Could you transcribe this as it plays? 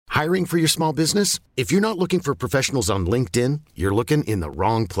Hiring for your small business? If you're not looking for professionals on LinkedIn, you're looking in the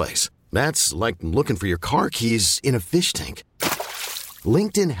wrong place. That's like looking for your car keys in a fish tank.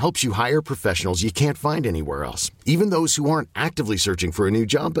 LinkedIn helps you hire professionals you can't find anywhere else, even those who aren't actively searching for a new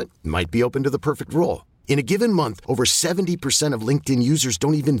job but might be open to the perfect role. In a given month, over 70% of LinkedIn users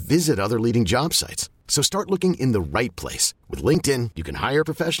don't even visit other leading job sites. So start looking in the right place. With LinkedIn, you can hire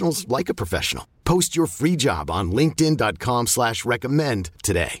professionals like a professional. Post your free job on linkedin.com/recommend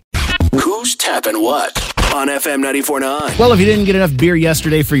today. Who's tapping what on FM 94.9? Well, if you didn't get enough beer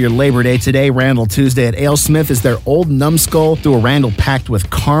yesterday for your Labor Day, today, Randall Tuesday at AleSmith is their Old Numbskull through a Randall packed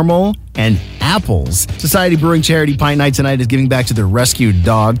with caramel and apples. Society Brewing Charity Pint Night tonight is giving back to their rescued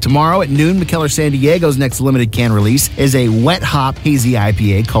dog. Tomorrow at noon, McKellar San Diego's next limited can release is a wet hop hazy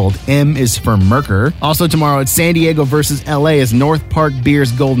IPA called M is for Merker. Also tomorrow at San Diego versus LA as North Park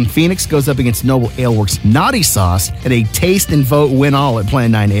Beer's Golden Phoenix goes up against Noble Ale Works Naughty Sauce at a taste and vote win all at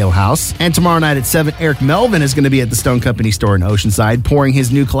Plan 9 Ale House. And tomorrow night at 7, Eric Melvin is going to be at the Stone Company store in Oceanside pouring his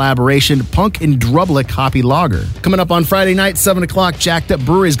new collaboration, Punk and Drublick Hoppy Lager. Coming up on Friday night, 7 o'clock, Jacked Up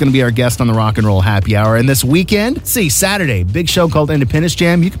Brewery is going to be our guest on the Rock and Roll Happy Hour. And this weekend, Saturday, big show called Independence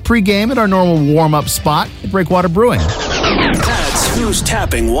Jam. You can pregame at our normal warm-up spot at Breakwater Brewing. That's Who's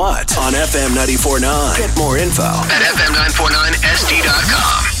Tapping What on FM 94.9. Get more info at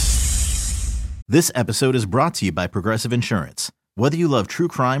FM949SD.com. This episode is brought to you by Progressive Insurance. Whether you love true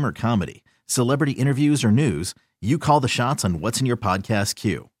crime or comedy, celebrity interviews or news, you call the shots on what's in your podcast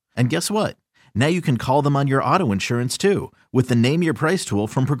queue. And guess what? Now you can call them on your auto insurance too with the Name Your Price tool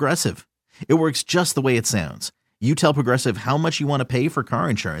from Progressive. It works just the way it sounds. You tell Progressive how much you want to pay for car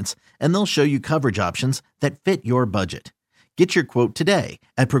insurance, and they'll show you coverage options that fit your budget. Get your quote today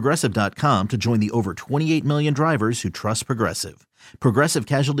at Progressive.com to join the over 28 million drivers who trust Progressive. Progressive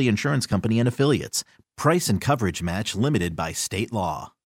Casualty Insurance Company and Affiliates. Price and coverage match limited by state law.